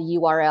in all the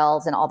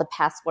URLs and all the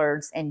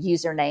passwords and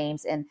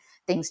usernames and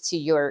things to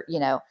your,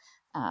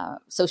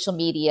 social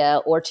media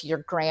or to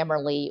your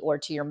Grammarly or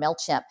to your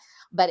MailChimp.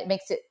 But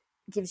it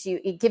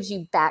gives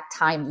you back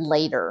time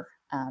later.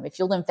 If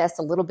you'll invest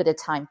a little bit of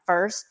time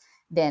first,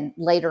 then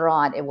later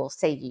on, it will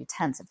save you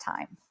tons of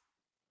time.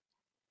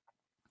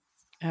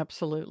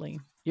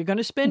 Absolutely. You're going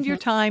to spend your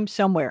time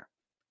somewhere.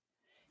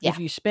 Yeah. If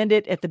you spend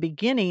it at the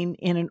beginning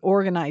in an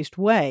organized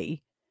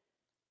way,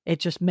 it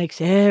just makes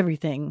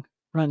everything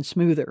run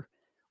smoother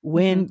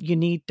when you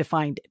need to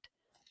find it.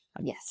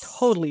 I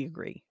totally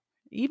agree.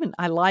 Even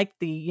I like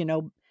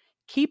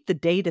keep the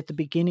date at the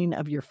beginning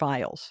of your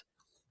files.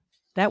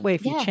 That way,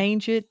 if you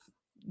change it,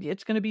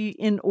 it's going to be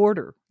in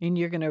order and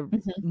you're going to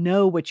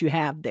know what you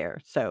have there.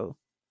 So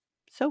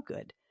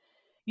good.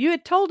 You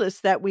had told us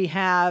that we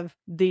have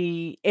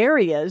the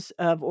areas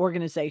of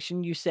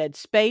organization. You said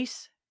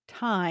space,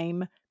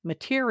 time,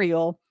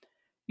 material.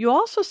 You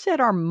also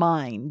said our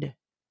mind.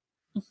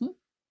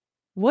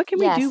 What can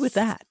we do with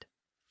that?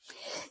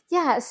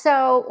 Yeah.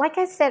 So like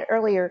I said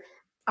earlier,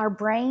 our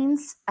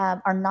brains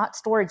are not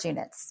storage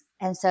units.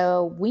 And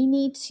so we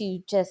need to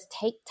just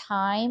take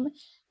time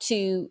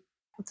to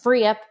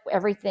free up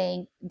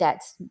everything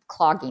that's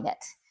clogging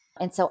it.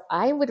 And so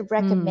I would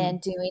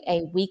recommend doing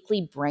a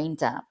weekly brain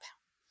dump.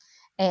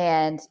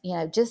 And,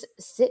 just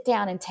sit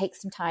down and take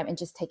some time and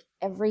just take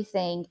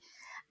everything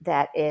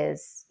that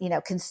is,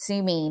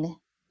 consuming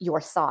your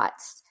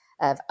thoughts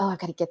of, oh, I've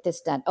got to get this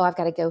done. Oh, I've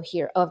got to go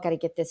here. Oh, I've got to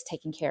get this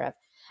taken care of.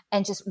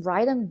 And just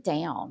write them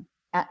down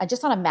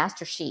just on a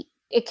master sheet.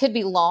 It could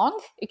be long.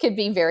 It could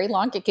be very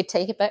long. It could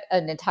take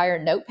an entire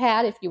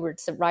notepad if you were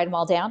to write them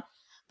all down.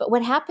 But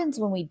what happens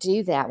when we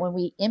do that, when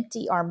we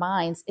empty our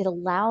minds, it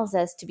allows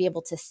us to be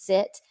able to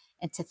sit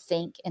and to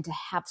think and to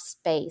have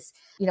space.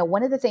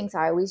 One of the things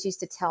I always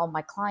used to tell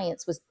my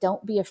clients was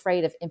don't be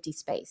afraid of empty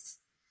space,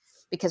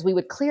 because we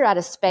would clear out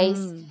a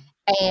space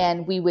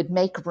and we would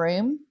make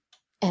room,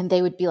 and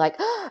they would be like,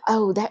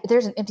 oh,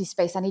 there's an empty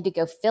space. I need to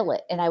go fill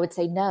it. And I would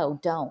say, no,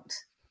 don't.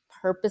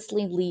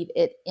 Purposely leave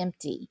it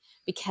empty,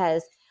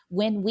 because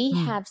when we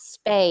have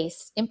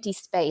space, empty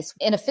space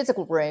in a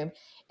physical room,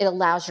 it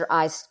allows your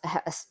eyes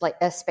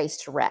a space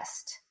to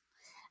rest.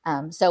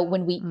 So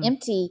when we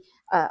empty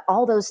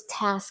all those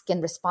tasks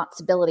and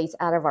responsibilities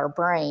out of our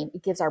brain,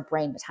 it gives our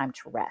brain the time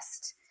to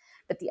rest.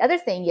 But the other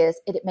thing is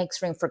it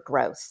makes room for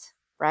growth,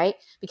 right?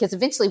 Because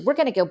eventually we're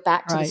going to go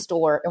back to the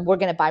store and we're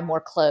going to buy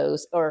more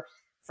clothes, or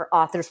for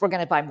authors, we're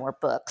going to buy more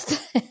books.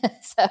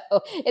 So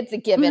it's a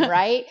given,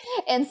 right?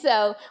 And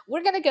so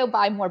we're going to go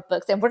buy more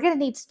books, and we're going to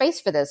need space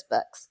for those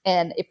books.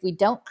 And if we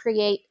don't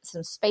create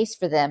some space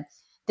for them,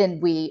 then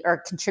we are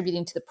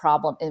contributing to the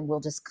problem, and we'll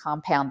just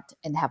compound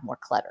and have more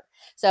clutter.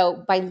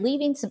 So by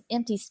leaving some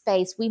empty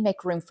space, we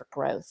make room for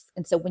growth.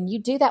 And so when you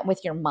do that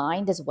with your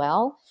mind as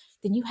well,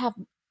 then you have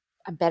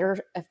a better,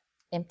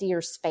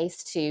 emptier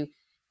space to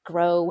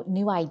grow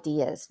new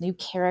ideas, new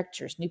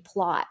characters, new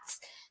plots,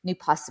 new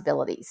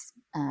possibilities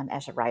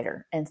as a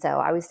writer. And so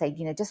I would say,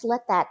 just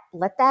let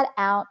that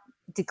out,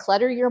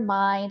 declutter your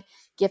mind,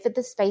 give it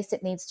the space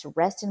it needs to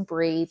rest and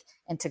breathe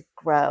and to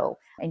grow.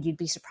 And you'd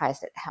be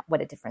surprised at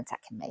what a difference that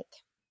can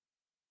make.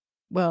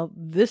 Well,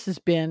 this has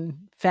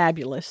been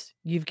fabulous.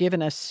 You've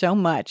given us so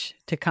much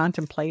to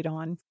contemplate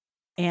on,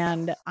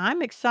 and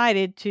I'm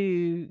excited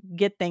to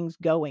get things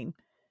going.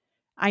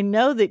 I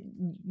know that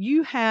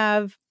you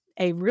have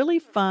a really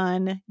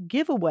fun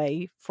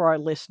giveaway for our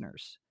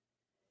listeners.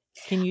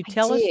 Can you I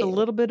tell us a do.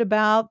 little bit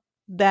about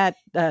that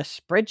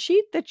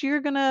spreadsheet that you're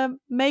going to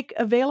make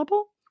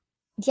available?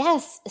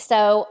 Yes.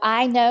 So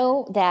I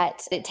know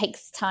that it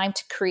takes time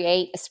to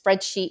create a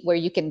spreadsheet where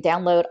you can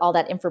download all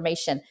that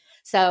information.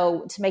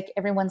 So to make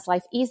everyone's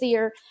life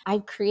easier,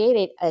 I've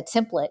created a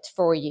template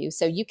for you.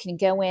 So you can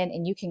go in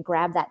and you can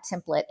grab that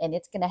template, and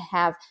it's going to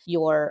have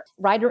your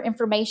writer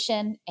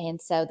information.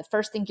 And so the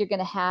first thing you're going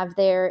to have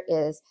there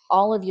is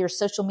all of your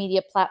social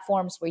media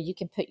platforms where you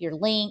can put your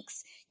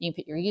links, you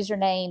can put your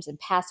usernames and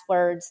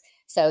passwords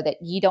so that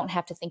you don't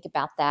have to think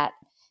about that.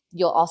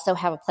 You'll also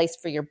have a place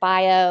for your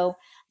bio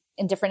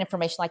and different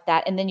information like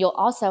that. And then you'll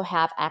also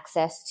have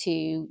access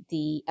to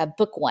the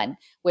book one,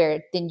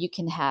 where then you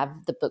can have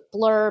the book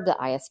blurb, the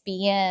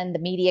ISBN, the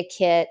media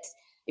kit.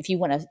 If you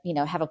want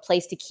to, have a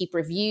place to keep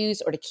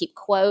reviews or to keep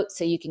quotes,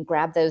 so you can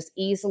grab those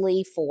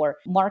easily for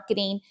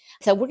marketing.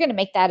 So we're going to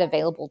make that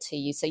available to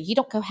you. So you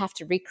don't have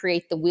to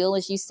recreate the wheel,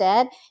 as you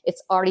said.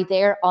 It's already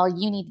there. All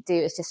you need to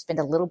do is just spend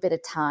a little bit of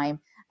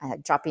time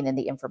dropping in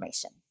the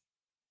information.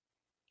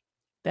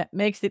 That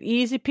makes it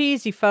easy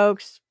peasy,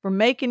 folks. We're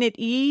making it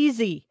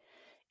easy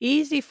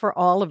for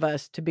all of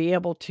us to be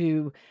able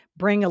to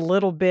bring a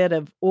little bit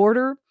of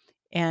order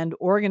and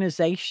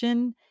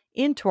organization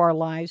into our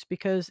lives,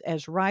 because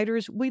as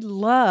writers, we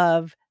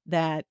love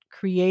that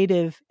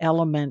creative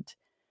element,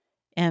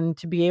 and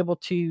to be able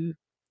to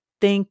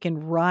think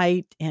and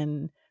write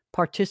and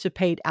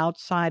participate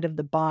outside of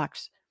the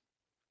box.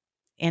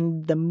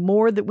 And the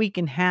more that we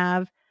can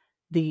have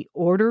the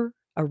order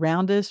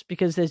around us,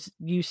 because as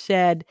you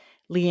said,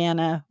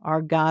 Liana,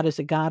 our God is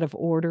a God of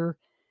order,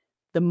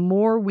 the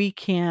more we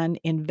can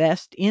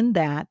invest in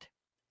that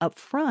up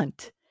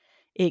front,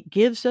 it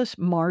gives us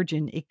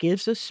margin, it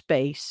gives us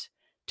space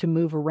to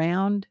move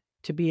around,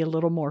 to be a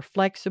little more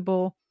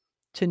flexible,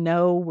 to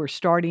know we're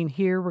starting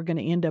here, we're going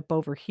to end up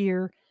over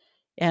here.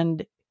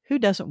 And who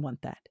doesn't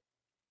want that?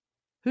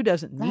 Who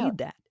doesn't No. need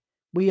that?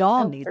 We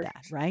all Oh, need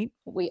that, right?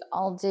 We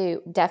all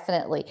do.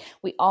 Definitely.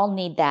 We all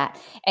need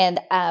that. And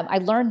I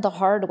learned the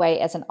hard way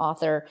as an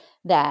author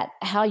that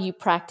how you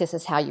practice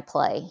is how you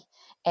play.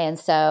 And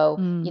so,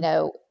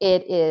 Mm.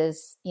 it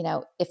is,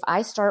 if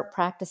I start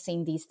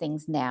practicing these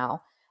things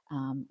now,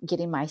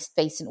 getting my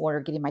space in order,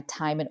 getting my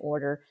time in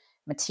order,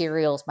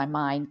 materials, my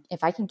mind,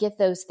 if I can get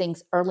those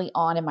things early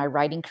on in my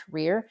writing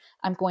career,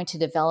 I'm going to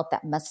develop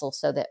that muscle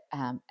so that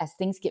as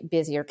things get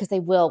busier, because they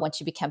will once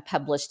you become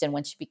published and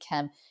once you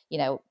become,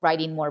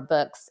 writing more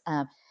books,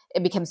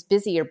 it becomes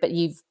busier, but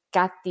you've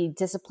got the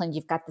discipline,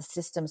 you've got the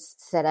systems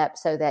set up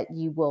so that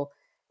you will,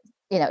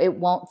 it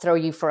won't throw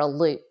you for a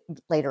loop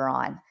later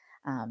on.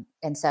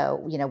 And so,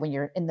 when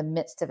you're in the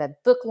midst of a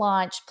book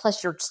launch,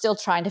 plus you're still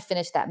trying to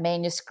finish that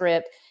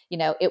manuscript,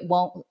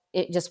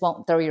 it just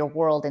won't throw your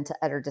world into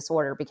utter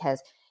disorder,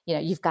 because,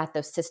 you've got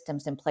those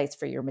systems in place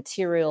for your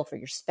material, for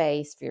your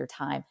space, for your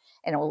time,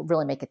 and it will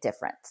really make a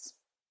difference.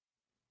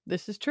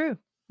 This is true.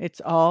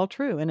 It's all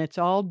true, and it's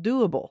all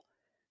doable.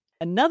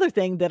 Another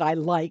thing that I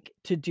like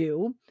to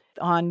do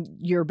on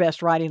Your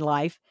Best Writing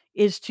Life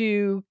is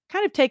to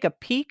kind of take a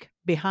peek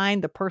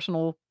behind the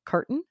personal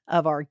curtain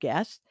of our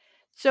guests.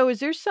 So is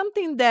there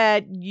something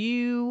that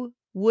you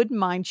wouldn't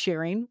mind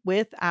sharing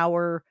with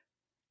our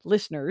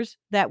listeners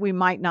that we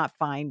might not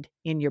find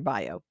in your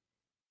bio?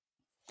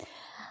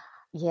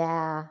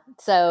 Yeah.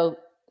 So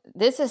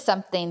this is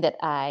something that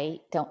I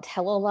don't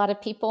tell a lot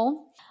of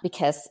people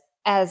because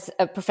as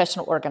a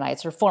professional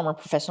organizer, former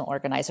professional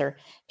organizer,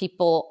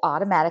 people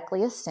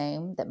automatically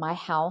assume that my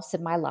house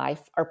and my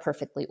life are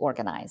perfectly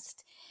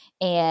organized.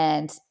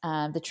 And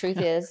the truth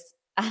is,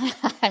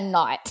 I'm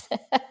not.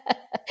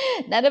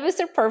 None of us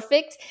are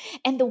perfect.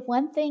 And the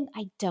one thing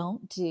I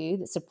don't do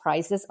that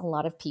surprises a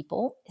lot of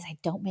people is I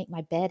don't make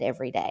my bed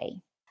every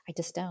day. I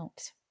just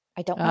don't.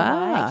 I don't know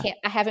why. Ah,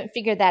 I haven't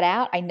figured that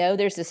out. I know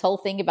there's this whole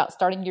thing about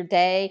starting your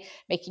day,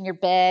 making your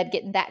bed,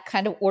 getting that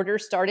kind of order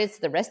started so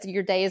the rest of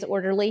your day is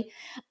orderly.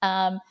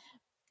 Um,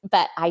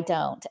 but I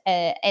don't.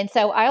 And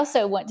so I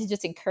also want to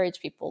just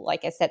encourage people,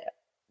 like I said,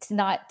 to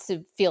not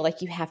to feel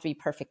like you have to be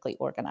perfectly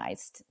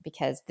organized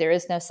because there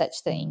is no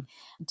such thing.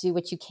 Do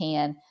what you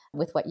can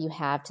with what you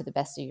have to the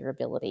best of your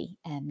ability,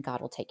 and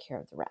God will take care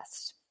of the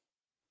rest.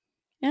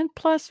 and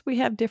plus we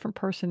have different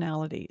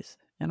personalities,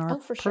 and our Oh,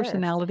 for sure.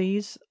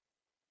 personalities,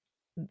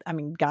 I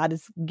mean, God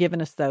has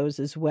given us those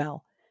as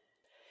well.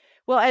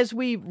 Well, as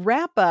we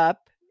wrap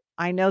up,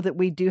 I know that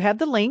we do have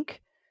the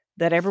link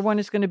that everyone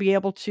is going to be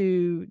able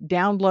to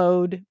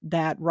download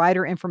that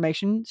writer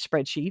information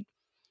spreadsheet.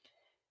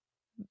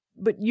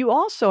 But you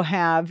also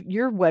have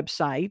your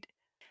website,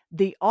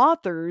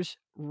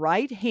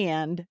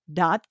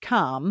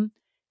 theauthorsrighthand.com.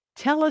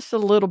 Tell us a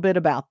little bit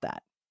about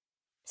that.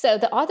 So,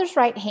 the Author's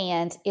Right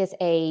Hand is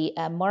a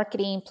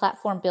marketing,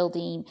 platform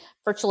building,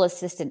 virtual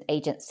assistant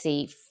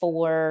agency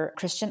for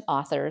Christian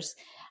authors,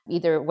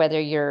 either whether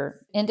you're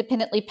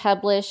independently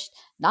published,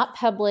 not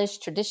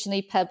published,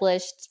 traditionally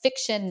published,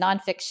 fiction,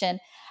 nonfiction.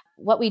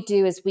 What we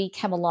do is we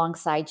come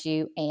alongside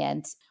you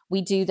and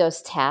we do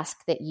those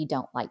tasks that you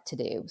don't like to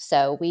do.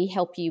 So, we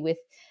help you with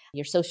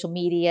your social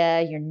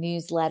media, your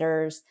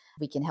newsletters.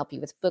 We can help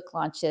you with book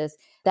launches.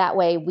 That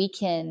way we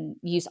can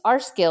use our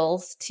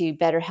skills to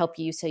better help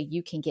you so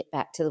you can get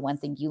back to the one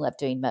thing you love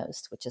doing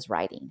most, which is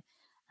writing.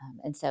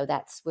 And so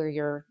that's where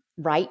your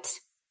right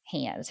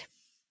hand.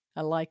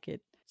 I like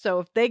it. So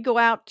if they go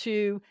out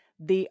to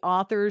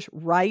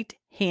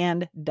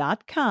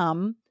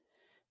theauthorsrighthand.com,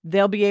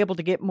 they'll be able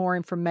to get more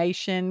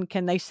information.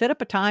 Can they set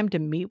up a time to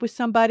meet with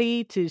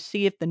somebody to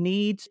see if the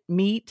needs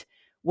meet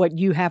what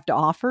you have to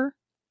offer?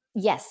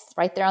 Yes,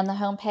 right there on the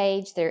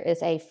homepage, there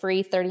is a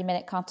free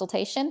 30-minute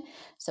consultation.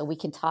 So we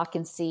can talk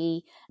and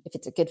see if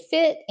it's a good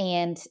fit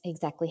and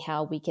exactly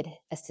how we could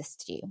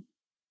assist you.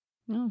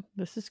 Oh,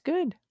 this is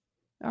good.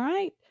 All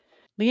right.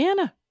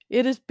 Liana,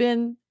 it has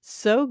been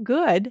so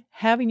good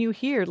having you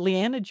here.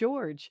 Liana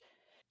George,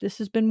 this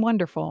has been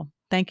wonderful.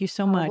 Thank you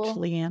so Oh, much, well,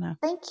 Liana.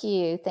 thank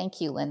you.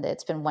 Thank you, Linda.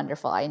 It's been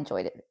wonderful. I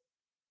enjoyed it.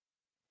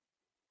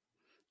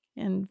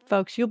 And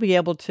folks, you'll be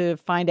able to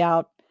find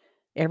out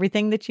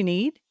everything that you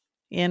need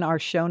in our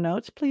show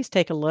notes. Please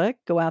take a look.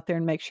 Go out there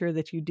and make sure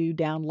that you do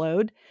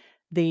download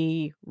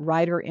the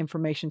writer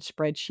information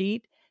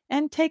spreadsheet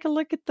and take a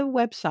look at the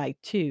website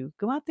too.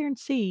 Go out there and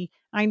see.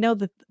 I know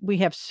that I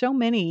have so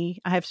many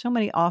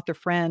author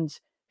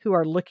friends who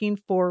are looking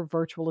for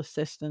virtual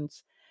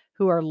assistants,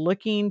 who are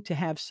looking to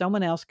have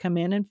someone else come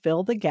in and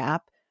fill the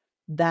gap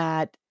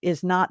that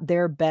is not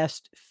their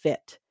best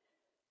fit.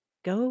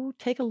 Go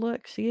take a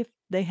look, see if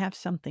they have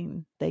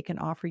something they can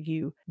offer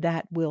you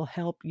that will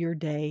help your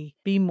day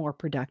be more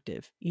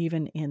productive,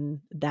 even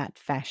in that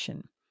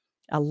fashion.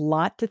 A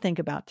lot to think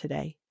about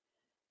today.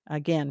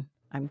 Again,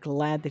 I'm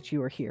glad that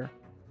you are here.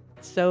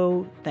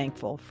 So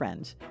thankful,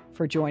 friends,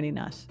 for joining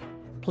us.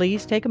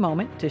 Please take a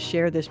moment to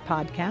share this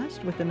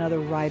podcast with another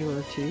writer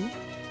or two.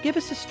 Give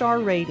us a star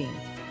rating.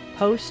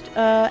 Post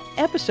an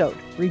episode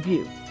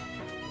review.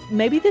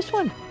 Maybe this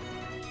one.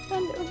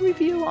 And a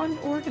review on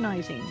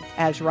organizing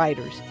as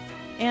writers.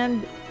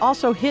 And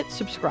also hit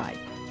subscribe.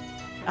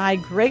 I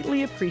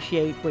greatly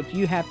appreciate what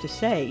you have to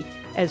say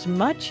as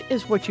much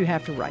as what you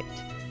have to write.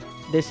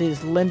 This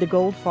is Linda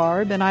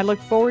Goldfarb, and I look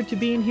forward to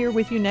being here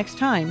with you next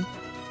time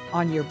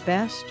on Your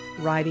Best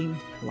Writing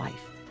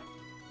Life.